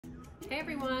Hey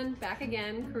everyone, back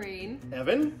again, Corinne.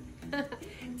 Evan.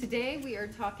 Today we are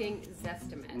talking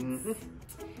Zestimates.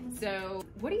 So,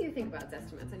 what do you think about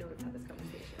Zestimates? I know we've had this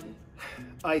conversation.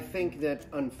 I think that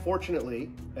unfortunately,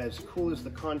 as cool as the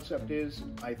concept is,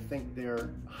 I think they're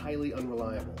highly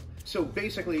unreliable. So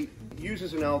basically, it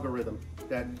uses an algorithm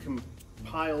that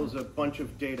compiles a bunch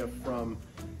of data from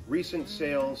recent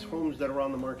sales, homes that are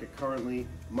on the market currently,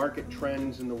 market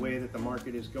trends and the way that the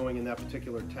market is going in that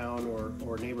particular town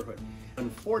or neighborhood.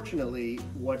 Unfortunately,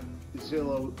 what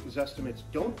Zillow Zestimates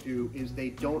don't do is they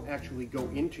don't actually go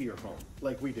into your home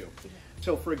like we do.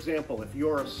 So for example, if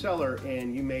you're a seller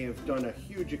and you may have done a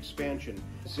huge expansion,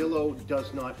 Zillow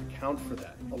does not account for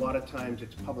that. A lot of times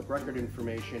it's public record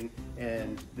information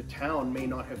and the town may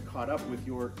not have caught up with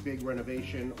your big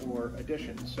renovation or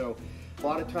addition. So a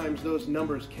lot of times those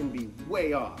numbers can be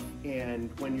way off,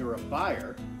 and when you're a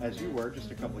buyer, as you were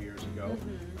just a couple years ago,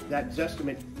 that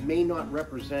Zestimate may not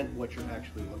represent what you're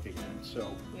actually looking at.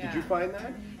 So did you find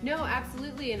that? No,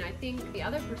 absolutely, and I think the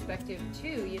other perspective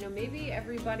too, you know, maybe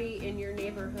everybody in your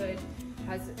neighborhood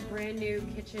has brand new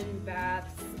kitchen,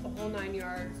 baths, a whole 9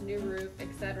 yards, new roof,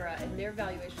 etc., and their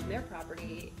valuation of their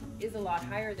property is a lot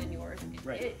higher than yours,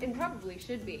 and probably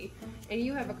should be. And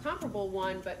you have a comparable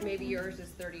one, but maybe yours is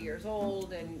 30 years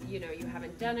old, and you know you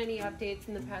haven't done any updates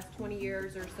in the past 20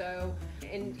 years or so,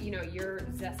 and you know your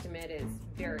Zestimate is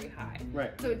very high.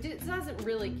 Right. So it doesn't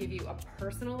really give you a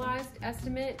personalized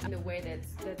estimate in a way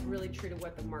that's really true to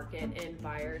what the market and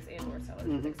buyers and or sellers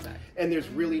would expect. And there's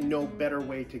really no better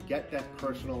way to get that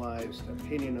personalized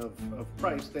opinion of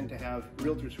price than to have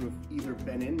realtors who have either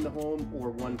been in the home or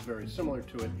one very similar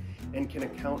to it and can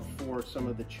account for some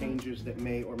of the changes that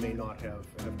may or may not have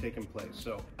taken place.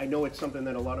 So I know it's something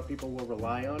that a lot of people will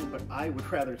rely on, but I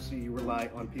would rather see you rely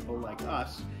on people like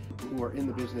us who are in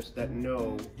the business that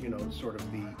know, you know, sort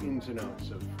of the ins and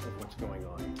outs of what's going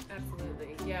on.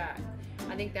 Absolutely, yeah.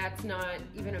 I think that's not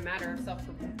even a matter of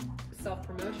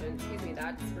self-promotion, excuse me,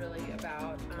 that's really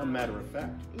about... a matter of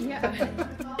fact. Yeah.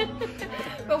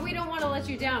 But we don't want to let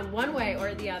you down one way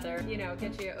or the other, you know,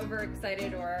 get you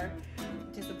overexcited or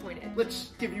disappointed.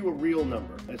 Let's give you a real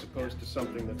number as opposed to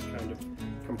something that's kind of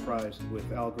comprised with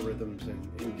algorithms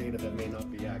and data that may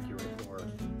not be accurate or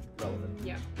relevant.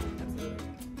 Yeah, absolutely.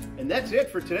 And that's it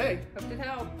for today. Hope it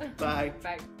helped. Bye.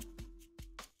 Bye.